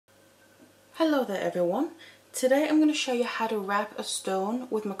Hello there everyone. Today I'm going to show you how to wrap a stone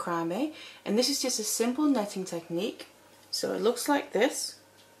with macrame, and this is just a simple netting technique. So it looks like this.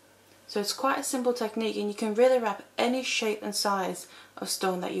 So it's quite a simple technique and you can really wrap any shape and size of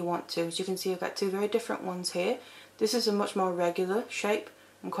stone that you want to. As you can see, I've got two very different ones here. This is a much more regular shape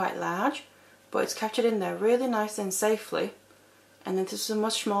and quite large, but it's captured in there really nice and safely. And then this is a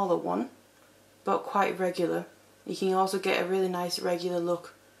much smaller one, but quite regular. You can also get a really nice regular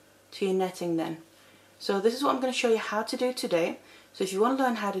look to your netting then. So this is what I'm going to show you how to do today. So if you want to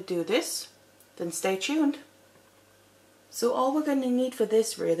learn how to do this, then stay tuned. So all we're going to need for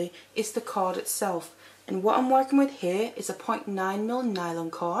this really is the cord itself, and what I'm working with here is a 0.9mm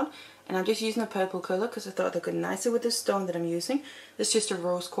nylon cord, and I'm just using a purple colour because I thought it would go nicer with the stone that I'm using. It's just a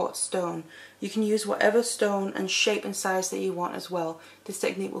rose quartz stone. You can use whatever stone and shape and size that you want as well. This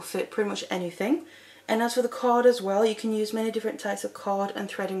technique will fit pretty much anything. And as for the cord as well, you can use many different types of cord and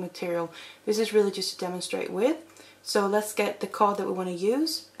threading material. This is really just to demonstrate with. So let's get the cord that we want to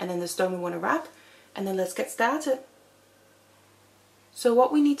use, and then the stone we want to wrap, and then let's get started. So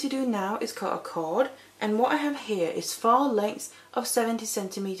what we need to do now is cut a cord, and what I have here is 4 lengths of 70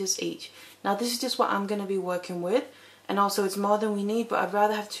 centimeters each. Now this is just what I'm going to be working with, and also it's more than we need, but I'd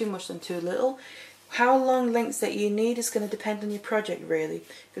rather have too much than too little. How long lengths that you need is going to depend on your project really,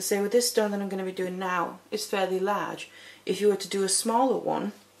 because say with this stone that I'm going to be doing now, it's fairly large. If you were to do a smaller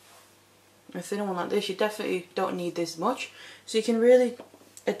one, a thinner one like this, you definitely don't need this much, so you can really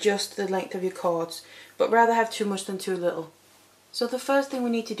adjust the length of your cords, but rather have too much than too little. So the first thing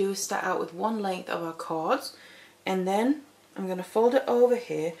we need to do is start out with one length of our cords, and then I'm going to fold it over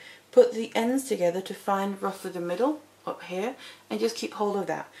here, put the ends together to find roughly the middle up here, and just keep hold of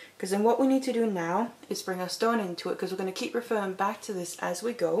that, because then what we need to do now is bring our stone into it, because we're going to keep referring back to this as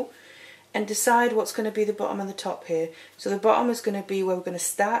we go, and decide what's going to be the bottom and the top here. So the bottom is going to be where we're going to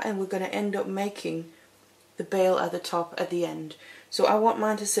start, and we're going to end up making the bail at the top at the end. So I want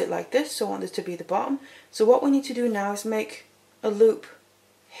mine to sit like this, so I want this to be the bottom. So what we need to do now is make a loop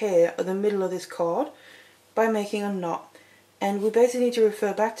here at the middle of this cord by making a knot, and we basically need to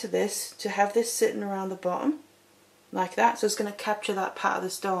refer back to this to have this sitting around the bottom like that, so it's going to capture that part of the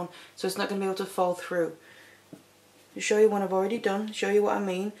stone, so it's not going to be able to fall through. To show you what I've already done, show you what I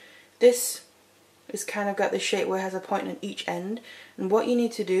mean, this is kind of got the shape where it has a point on each end, and what you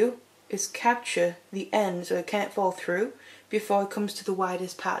need to do is capture the end so it can't fall through before it comes to the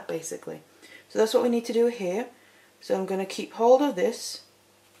widest part basically. So that's what we need to do here. So I'm going to keep hold of this,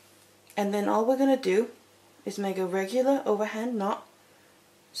 and then all we're going to do is make a regular overhand knot.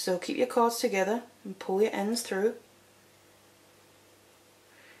 So keep your cords together and pull your ends through,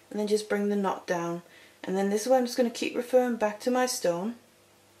 and then just bring the knot down. And then this is where I'm just going to keep referring back to my stone.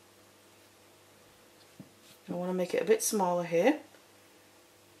 I want to make it a bit smaller here.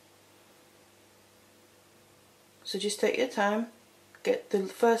 So just take your time, get the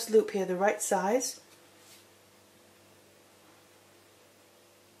first loop here the right size,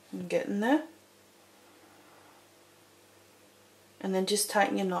 and get in there, and then just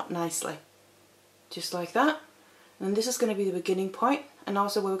tighten your knot nicely, just like that. And this is going to be the beginning point, and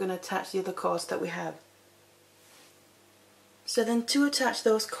also where we're going to attach the other cords that we have. So then to attach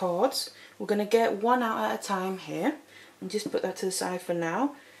those cords, we're going to get one out at a time here, and just put that to the side for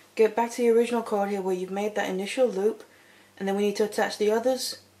now. Get back to the original cord here where you've made that initial loop, and then we need to attach the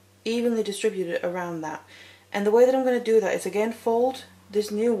others evenly distributed around that. And the way that I'm going to do that is again fold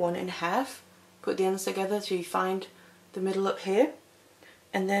this new one in half, put the ends together till you find the middle up here,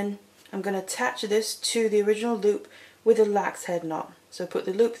 and then I'm going to attach this to the original loop with a lax head knot. So put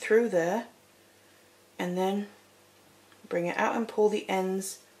the loop through there, and then bring it out and pull the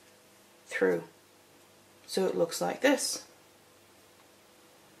ends through so it looks like this,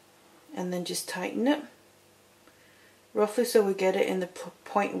 and then just tighten it roughly so we get it in the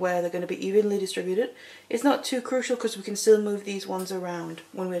point where they're going to be evenly distributed. It's not too crucial because we can still move these ones around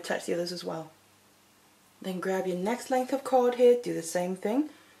when we attach the others as well. Then grab your next length of cord here, do the same thing,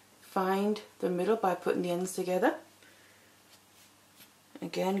 find the middle by putting the ends together.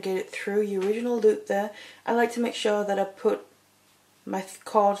 Again, get it through your original loop there. I like to make sure that I put my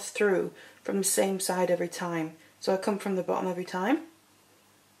cord through from the same side every time, so I come from the bottom every time,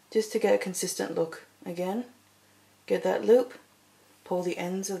 just to get a consistent look. Again, get that loop, pull the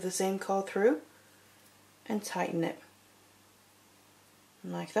ends of the same cord through, and tighten it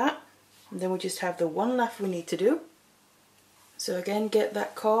like that. And then we just have the one left we need to do. So again, get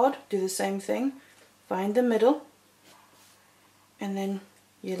that cord, do the same thing, find the middle, and then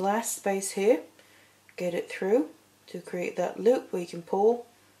your last space here, get it through to create that loop where you can pull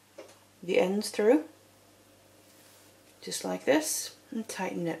the ends through, just like this, and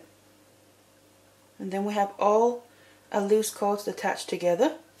tighten it. And then we have all our loose cords attached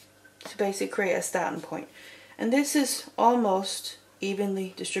together to basically create a starting point. And this is almost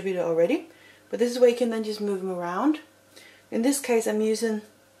evenly distributed already, but this is where you can then just move them around. In this case I'm using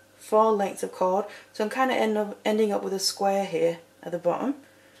 4 lengths of cord, so I'm kind of ending up with a square here at the bottom.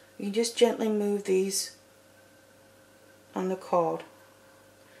 You can just gently move these on the cord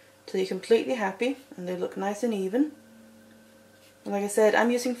till you're completely happy and they look nice and even. And like I said,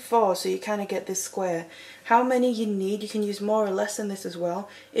 I'm using 4, so you kind of get this square. How many you need, you can use more or less than this as well.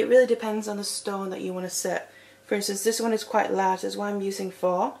 It really depends on the stone that you want to set. For instance, this one is quite large, that's why I'm using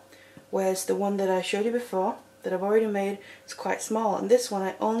 4, whereas the one that I showed you before, that I've already made, is quite small. And this one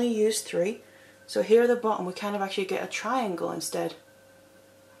I only used 3, so here at the bottom we kind of actually get a triangle instead.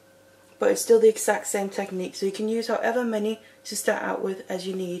 But it's still the exact same technique, so you can use however many to start out with as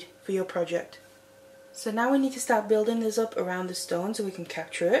you need for your project. So now we need to start building this up around the stone so we can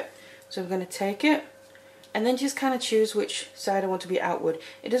capture it. So I'm going to take it and then just kind of choose which side I want to be outward.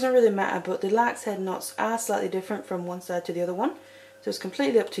 It doesn't really matter, but the lark's head knots are slightly different from one side to the other one, so it's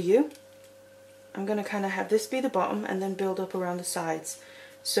completely up to you. I'm going to kind of have this be the bottom and then build up around the sides.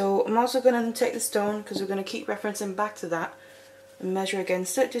 So I'm also going to take the stone, because we're going to keep referencing back to that, and measure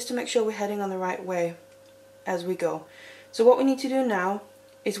against it just to make sure we're heading on the right way as we go. So what we need to do now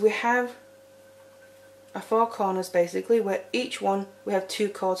is we have our 4 corners basically, where each one we have 2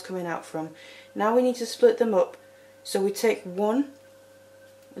 cords coming out from. Now we need to split them up. So we take we'll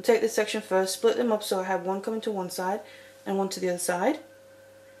take this section first, split them up so I have one coming to one side and one to the other side.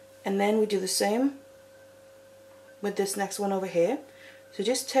 And then we do the same with this next one over here. So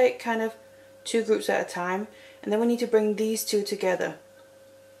just take kind of 2 groups at a time, and then we need to bring these 2 together.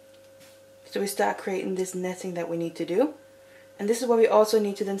 So we start creating this netting that we need to do. And this is where we also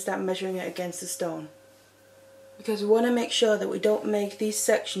need to then start measuring it against the stone, because we want to make sure that we don't make these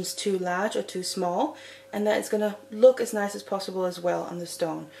sections too large or too small, and that it's going to look as nice as possible as well on the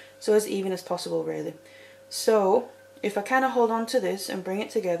stone, so as even as possible really. So if I kind of hold on to this and bring it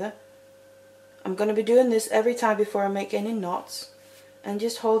together, I'm going to be doing this every time before I make any knots, and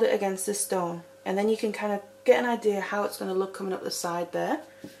just hold it against the stone, and then you can kind of get an idea how it's going to look coming up the side there.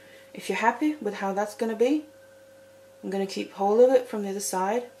 If you're happy with how that's going to be, I'm going to keep hold of it from the other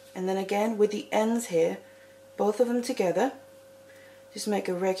side, and then again with the ends here, both of them together, just make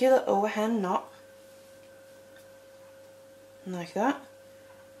a regular overhand knot like that,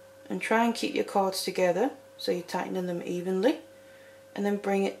 and try and keep your cords together so you're tightening them evenly, and then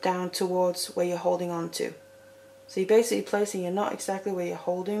bring it down towards where you're holding on to. So you're basically placing your knot exactly where you're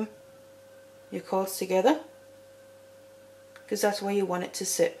holding your cords together, because that's where you want it to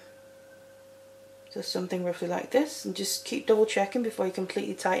sit. So something roughly like this, and just keep double checking before you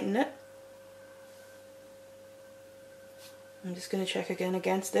completely tighten it. I'm just going to check again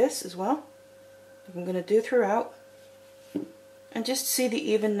against this as well, like I'm going to do throughout, and just see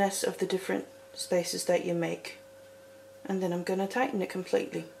the evenness of the different spaces that you make. And then I'm going to tighten it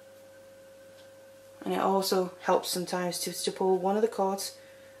completely. And it also helps sometimes to pull one of the cords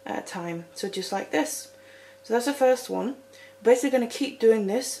at a time, so just like this. So that's the first one. Basically going to keep doing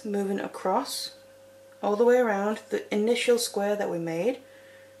this, moving across all the way around the initial square that we made.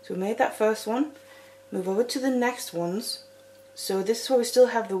 So we made that first one, move over to the next ones. So this is where we still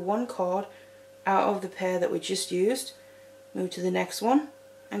have the one cord out of the pair that we just used. Move to the next one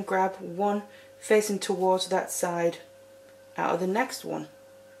and grab one facing towards that side out of the next one.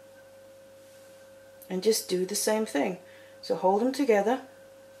 And just do the same thing. So hold them together,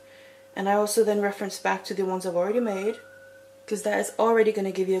 and I also then reference back to the ones I've already made, because that is already going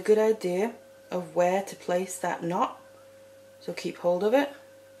to give you a good idea of where to place that knot. So keep hold of it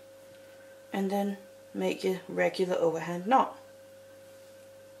and then make your regular overhand knot.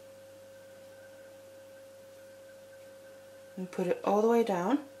 And put it all the way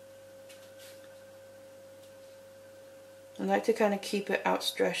down. I like to kind of keep it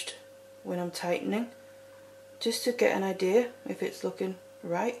outstretched when I'm tightening, just to get an idea if it's looking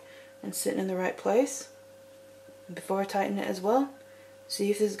right and sitting in the right place. And before I tighten it as well, see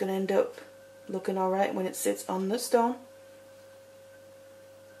if this is going to end up looking alright when it sits on the stone.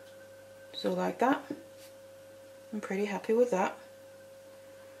 So like that. I'm pretty happy with that.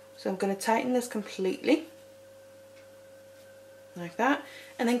 So I'm going to tighten this completely like that,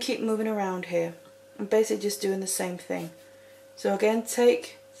 and then keep moving around here. I'm basically just doing the same thing. So again,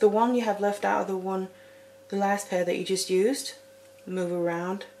 take the one you have left out of the last pair that you just used, move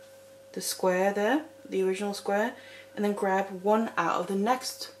around the square there, the original square, and then grab one out of the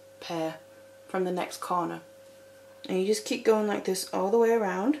next pair from the next corner. And you just keep going like this all the way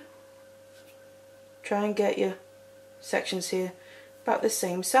around. Try and get your sections here about the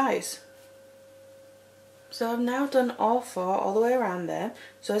same size. So I've now done all four all the way around there.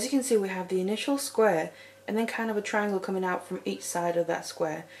 So as you can see, we have the initial square and then kind of a triangle coming out from each side of that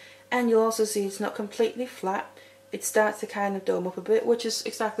square. And you'll also see it's not completely flat. It starts to kind of dome up a bit, which is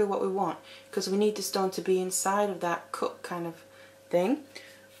exactly what we want, because we need the stone to be inside of that cut kind of thing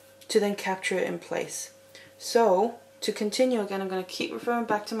to then capture it in place. So to continue again, I'm going to keep referring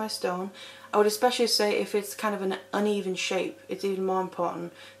back to my stone. I would especially say if it's kind of an uneven shape, it's even more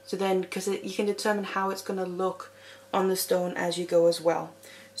important. So then, because you can determine how it's going to look on the stone as you go as well.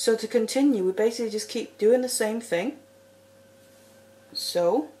 So to continue, we basically just keep doing the same thing.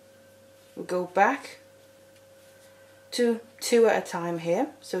 So we'll go back to 2 at a time here.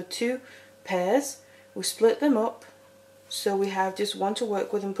 So 2 pairs, we'll split them up so we have just one to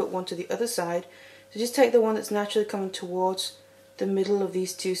work with and put one to the other side. So just take the one that's naturally coming towards the middle of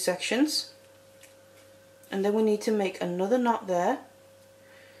these 2 sections, and then we need to make another knot there,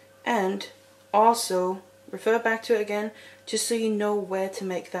 and also refer back to it again just so you know where to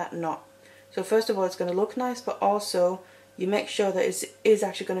make that knot. So first of all, it's going to look nice, but also you make sure that it is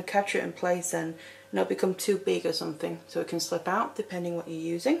actually going to capture it in place and not become too big or something, so it can slip out depending what you're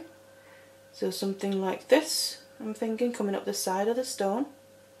using. So something like this, I'm thinking, coming up the side of the stone.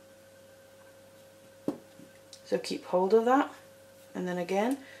 So keep hold of that, and then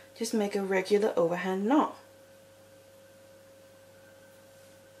again just make a regular overhand knot.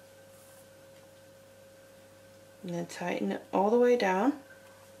 And then tighten it all the way down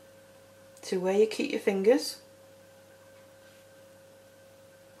to where you keep your fingers.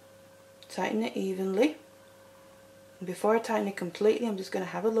 Tighten it evenly. And before I tighten it completely, I'm just going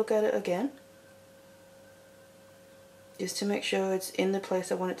to have a look at it again, just to make sure it's in the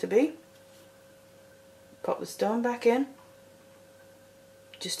place I want it to be. Pop the stone back in,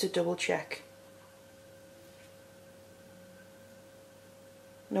 just to double check.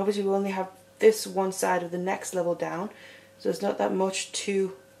 And obviously we only have this one side of the next level down, so there's not that much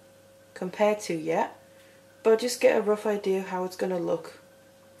to compare to yet, but just get a rough idea of how it's going to look.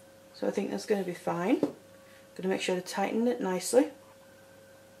 So I think that's going to be fine. I'm going to make sure to tighten it nicely.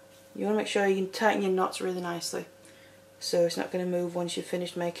 You want to make sure you can tighten your knots really nicely, so it's not going to move once you've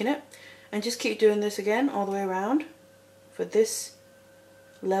finished making it. And just keep doing this again all the way around. For this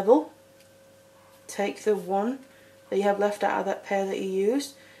level, take the one that you have left out of that pair that you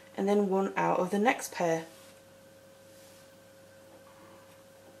used, and then one out of the next pair.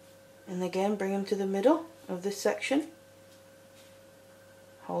 And again, bring them to the middle of this section.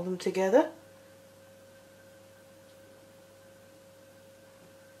 Hold them together.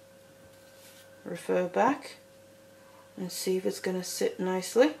 Refer back and see if it's going to sit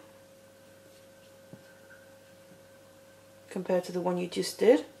nicely compared to the one you just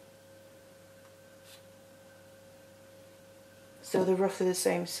did. So they're roughly the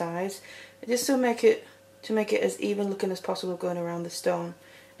same size. Just to make it as even looking as possible going around the stone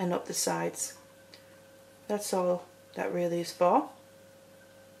and up the sides. That's all that really is for.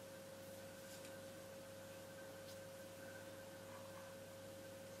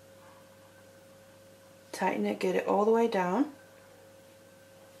 Tighten it, get it all the way down.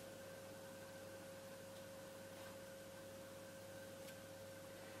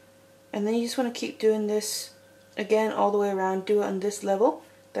 And then you just want to keep doing this again all the way around. Do it on this level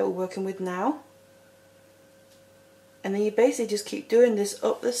that we're working with now. And then you basically just keep doing this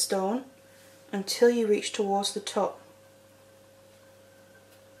up the stone until you reach towards the top.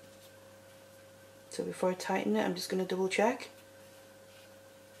 So before I tighten it, I'm just going to double check.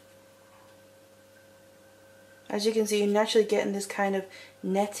 As you can see, you're naturally getting this kind of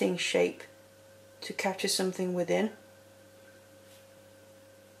netting shape to capture something within.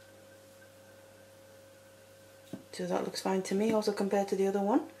 So that looks fine to me, also compared to the other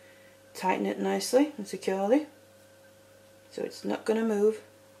one. Tighten it nicely and securely, so it's not going to move.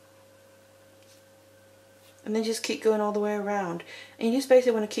 And then just keep going all the way around. And you just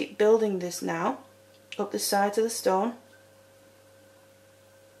basically want to keep building this now, up the sides of the stone.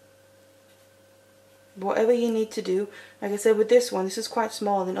 Whatever you need to do. Like I said, with this one, this is quite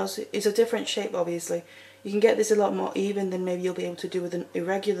small, and also it's a different shape obviously. You can get this a lot more even than maybe you'll be able to do with an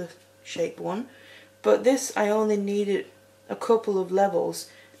irregular shape one. But this, I only needed a couple of levels.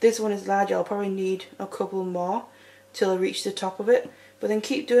 This one is larger, I'll probably need a couple more till I reach the top of it. But then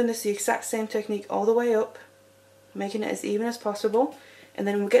keep doing this, the exact same technique all the way up, making it as even as possible. And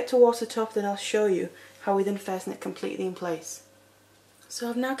then when we get towards the top, then I'll show you how we then fasten it completely in place. So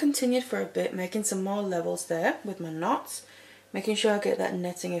I've now continued for a bit, making some more levels there with my knots, making sure I get that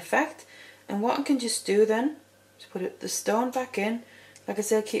netting effect. And what I can just do then is put the stone back in. Like I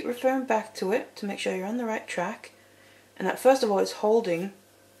said, keep referring back to it to make sure you're on the right track. And that first of all is holding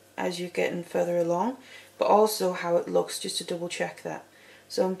as you're getting further along, but also how it looks, just to double check that.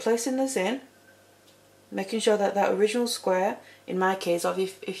 So I'm placing this in, making sure that that original square, in my case,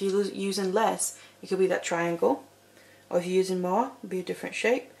 if you're using less, it could be that triangle, or if you're using more, it would be a different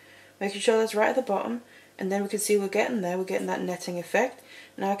shape. Making sure that's right at the bottom, and then we can see we're getting there, we're getting that netting effect.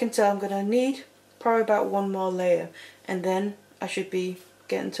 Now I can tell I'm going to need probably about one more layer, and then I should be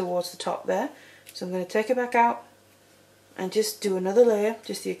getting towards the top there. So I'm going to take it back out and just do another layer,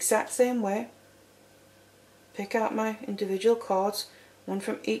 just the exact same way. Pick out my individual cords, one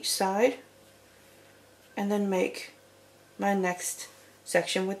from each side, and then make my next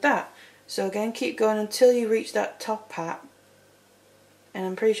section with that. So again, keep going until you reach that top part, and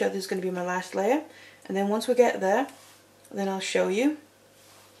I'm pretty sure this is going to be my last layer. And then once we get there, then I'll show you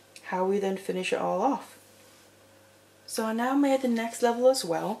how we then finish it all off. So I now made the next level as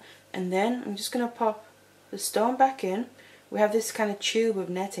well, and then I'm just going to pop the stone back in. We have this kind of tube of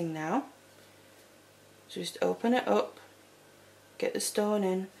netting now. So just open it up, get the stone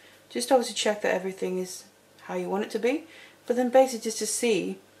in, just obviously check that everything is how you want it to be, but then basically just to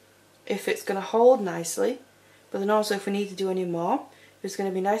see if it's going to hold nicely, but then also if we need to do any more, if it's going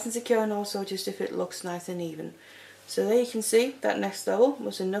to be nice and secure, and also just if it looks nice and even. So there you can see that next level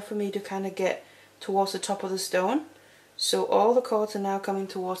was enough for me to kind of get towards the top of the stone. So all the cords are now coming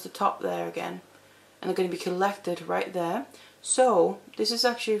towards the top there again, and they're going to be collected right there. So this is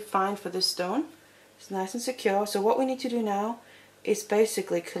actually fine for this stone. It's nice and secure. So what we need to do now is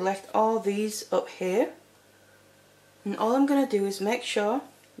basically collect all these up here, and all I'm going to do is make sure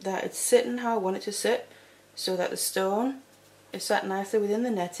that it's sitting how I want it to sit, so that the stone is sat nicely within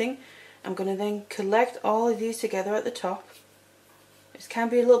the netting. I'm going to then collect all of these together at the top. It can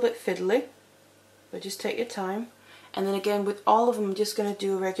be a little bit fiddly, but just take your time. And then again with all of them, I'm just going to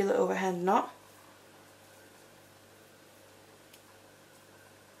do a regular overhand knot.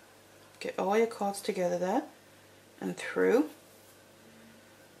 Get all your cords together there and through,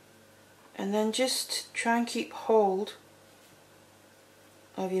 and then just try and keep hold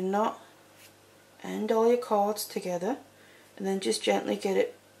of your knot and all your cords together, and then just gently get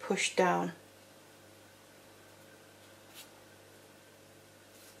it pushed down.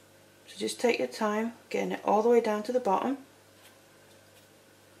 So just take your time getting it all the way down to the bottom.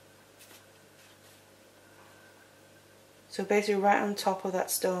 So basically right on top of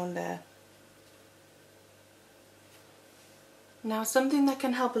that stone there. Now something that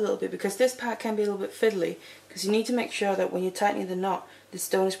can help a little bit, because this part can be a little bit fiddly, because you need to make sure that when you're tightening the knot, the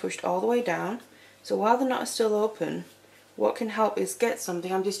stone is pushed all the way down. So while the knot is still open, what can help is get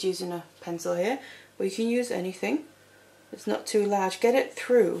something, I'm just using a pencil here, but you can use anything, it's not too large, get it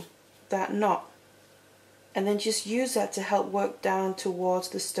through that knot, and then just use that to help work down towards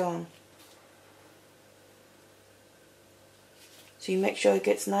the stone. So you make sure it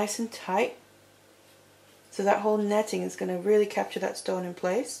gets nice and tight. So that whole netting is going to really capture that stone in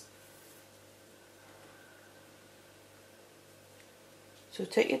place. So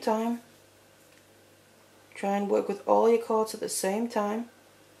take your time. Try and work with all your cords at the same time.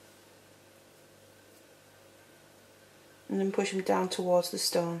 And then push them down towards the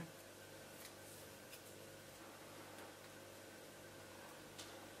stone.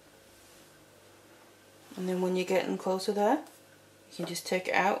 And then when you're getting closer there, you can just take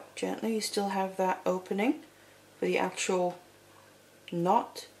it out gently. You still have that opening for the actual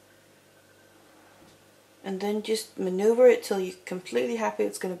knot. And then just maneuver it till you're completely happy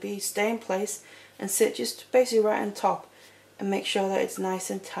it's going to be, stay in place and sit just basically right on top, and make sure that it's nice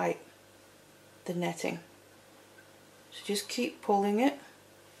and tight, the netting. So just keep pulling it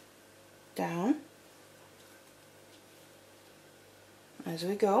down as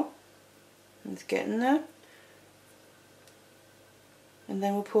we go. It's getting there. And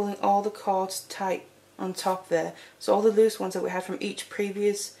then we're pulling all the cords tight on top there. So all the loose ones that we had from each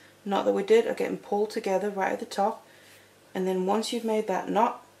previous knot that we did are getting pulled together right at the top. And then once you've made that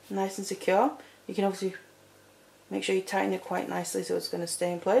knot nice and secure, you can obviously make sure you tighten it quite nicely so it's going to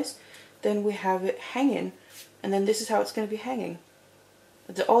stay in place. Then we have it hanging, and then this is how it's going to be hanging.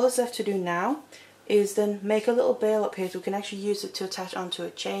 All that's left to do now is then make a little bail up here so we can actually use it to attach onto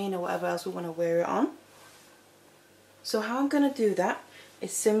a chain or whatever else we want to wear it on. So how I'm going to do that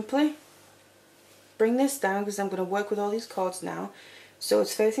is simply bring this down, because I'm going to work with all these cords now. So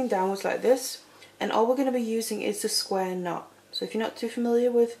it's facing downwards like this, and all we're going to be using is the square knot. So if you're not too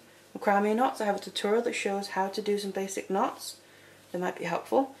familiar with macrame knots, I have a tutorial that shows how to do some basic knots that might be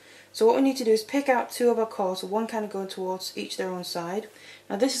helpful. So what we need to do is pick out two of our cords, one kind of going towards each their own side.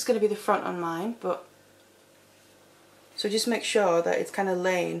 Now this is going to be the front on mine, but so just make sure that it's kind of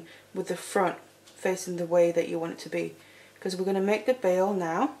laying with the front facing the way that you want it to be, because we're going to make the bail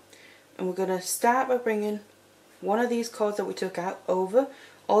now. And we're going to start by bringing one of these cords that we took out over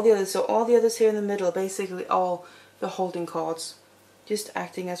all the others. So all the others here in the middle are basically all the holding cords, just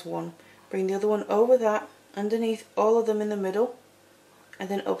acting as one. Bring the other one over that, underneath all of them in the middle, and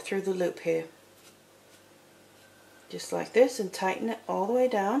then up through the loop here. Just like this, and tighten it all the way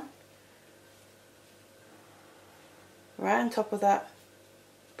down. Right on top of that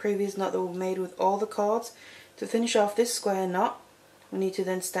previous knot that we made with all the cords. To finish off this square knot, we need to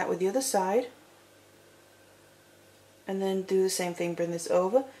then start with the other side, and then do the same thing. Bring this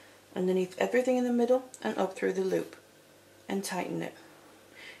over, underneath everything in the middle, and up through the loop, and tighten it.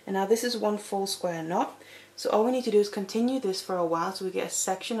 And now this is one full square knot, so all we need to do is continue this for a while so we get a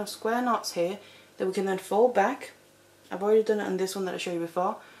section of square knots here that we can then fold back. I've already done it on this one that I showed you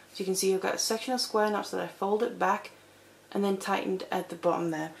before, so you can see I've got a section of square knots that I folded back and then tightened at the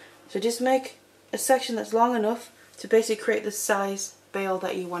bottom there. So just make a section that's long enough to basically create the size bail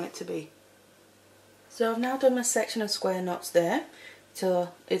that you want it to be. So I've now done my section of square knots there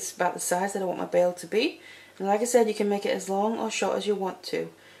till it's about the size that I want my bail to be. And like I said, you can make it as long or short as you want to.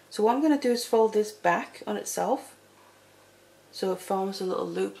 So what I'm going to do is fold this back on itself, so it forms a little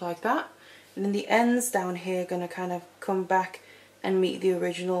loop like that. And then the ends down here are going to kind of come back and meet the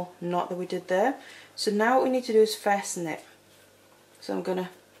original knot that we did there. So now what we need to do is fasten it. So I'm going to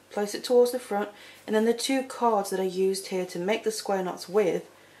place it towards the front, and then the two cords that I used here to make the square knots with,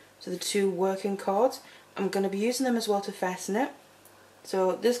 so the two working cords, I'm going to be using them as well to fasten it.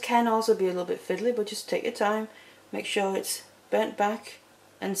 So this can also be a little bit fiddly, but just take your time, make sure it's bent back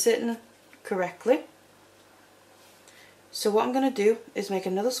and sitting correctly. So what I'm going to do is make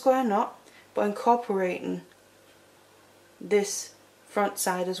another square knot, but incorporating this front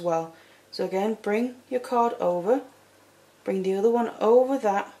side as well. So again, bring your cord over, bring the other one over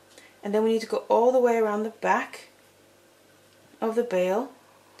that, and then we need to go all the way around the back of the bail,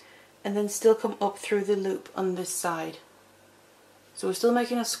 and then still come up through the loop on this side. So we're still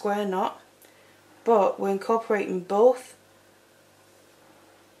making a square knot, but we're incorporating both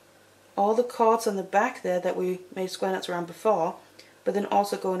all the cords on the back there that we made square knots around before, but then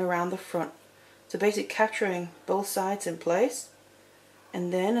also going around the front. So basically capturing both sides in place,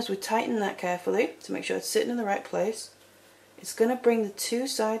 and then as we tighten that carefully to make sure it's sitting in the right place, it's going to bring the two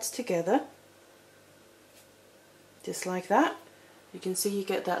sides together, just like that. You can see you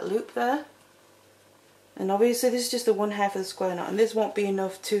get that loop there. And obviously this is just the one half of the square knot, and this won't be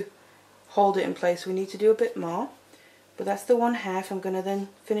enough to hold it in place. We need to do a bit more. But that's the one half. I'm going to then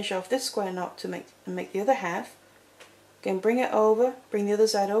finish off this square knot to make the other half. Again, bring it over, bring the other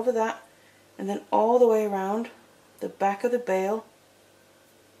side over that, and then all the way around the back of the bail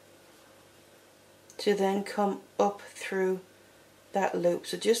to then come up through that loop.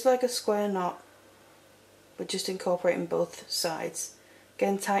 So just like a square knot, but just incorporating both sides.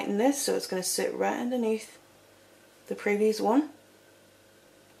 Again, tighten this so it's going to sit right underneath the previous one.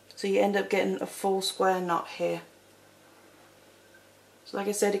 So you end up getting a full square knot here. So like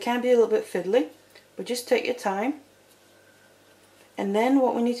I said, it can be a little bit fiddly, but just take your time. And then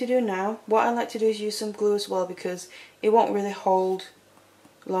what we need to do now, what I like to do is use some glue as well, because it won't really hold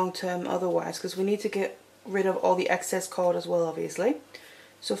long term otherwise, because we need to get rid of all the excess cord as well, obviously.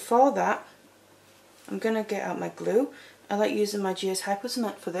 So for that, I'm going to get out my glue. I like using my GS Hypo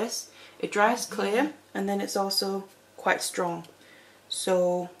Cement for this. It dries clear, and then it's also quite strong,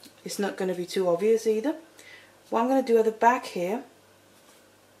 so it's not going to be too obvious either. What I'm going to do at the back here,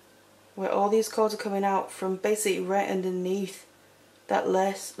 where all these cords are coming out from basically right underneath that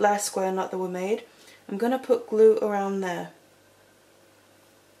last square knot that we made, I'm going to put glue around there.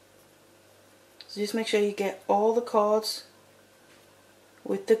 So just make sure you get all the cords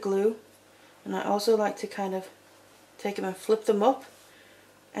with the glue. And I also like to kind of take them and flip them up,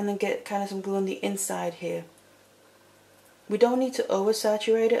 and then get kind of some glue on the inside here. We don't need to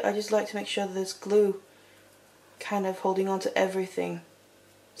oversaturate it. I just like to make sure that there's glue kind of holding on to everything,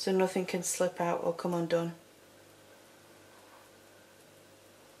 so nothing can slip out or come undone.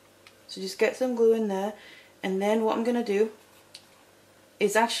 So just get some glue in there, and then what I'm going to do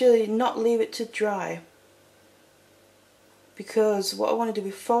is actually not leave it to dry, because what I want to do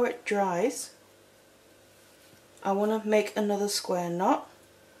before it dries, I want to make another square knot.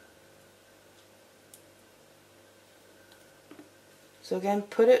 So again,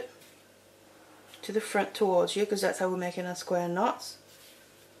 put it to the front towards you, because that's how we're making our square knots.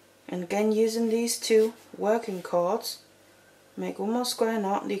 And again, using these two working cords, make one more square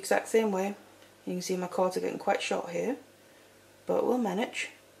knot the exact same way. You can see my cords are getting quite short here, but we'll manage.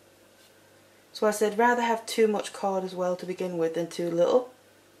 So I said rather have too much cord as well to begin with than too little,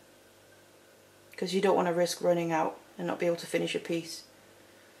 because you don't want to risk running out and not be able to finish a piece.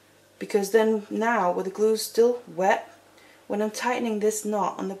 because then now with the glue still wet, when I'm tightening this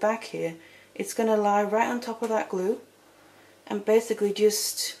knot on the back here, it's going to lie right on top of that glue and basically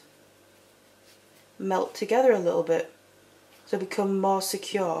just melt together a little bit, so become more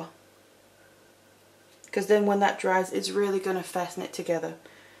secure, because then when that dries it's really going to fasten it together.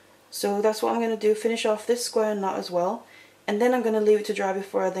 So that's what I'm going to do, finish off this square knot as well, and then I'm going to leave it to dry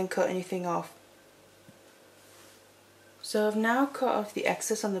before I then cut anything off. So I've now cut off the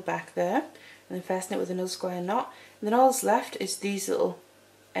excess on the back there and then fasten it with another square knot, and then all that's left is these little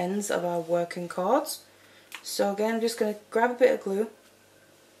ends of our working cords. So again, I'm just going to grab a bit of glue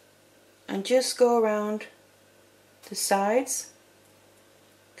and just go around the sides,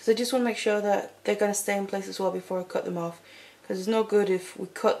 because I just want to make sure that they're going to stay in place as well before I cut them off, because it's no good if we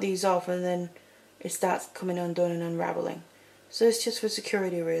cut these off and then it starts coming undone and unraveling. So it's just for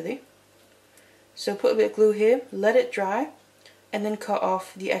security really. So put a bit of glue here, let it dry, and then cut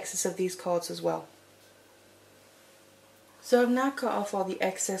off the excess of these cords as well. So I've now cut off all the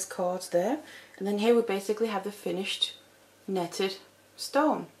excess cords there, and then here we basically have the finished netted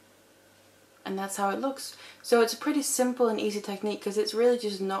stone. And that's how it looks. So it's a pretty simple and easy technique, because it's really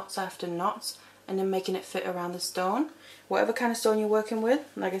just knots after knots and then making it fit around the stone. Whatever kind of stone you're working with,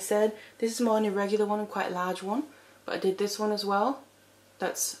 like I said, this is more an irregular one and quite a large one, but I did this one as well.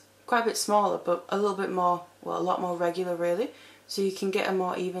 That's quite a bit smaller but a little bit more, well, a lot more regular really, so you can get a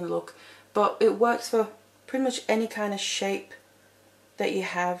more even look. But it works for pretty much any kind of shape that you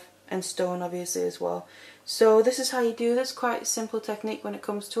have, and stone obviously as well. So this is how you do this, quite a simple technique when it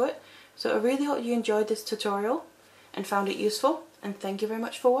comes to it. So I really hope you enjoyed this tutorial and found it useful, and thank you very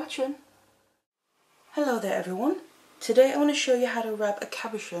much for watching. Hello there everyone. Today I want to show you how to wrap a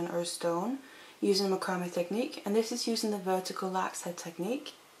cabochon or a stone using the macrame technique, and this is using the vertical lark's head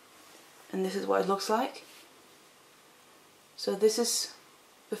technique, and this is what it looks like. So this is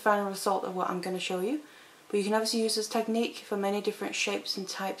the final result of what I'm going to show you, but you can obviously use this technique for many different shapes and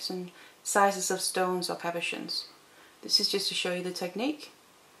types and sizes of stones or cabochons. This is just to show you the technique.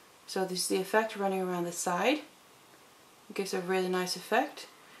 So this is the effect running around the side. It gives a really nice effect,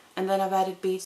 and then I've added beads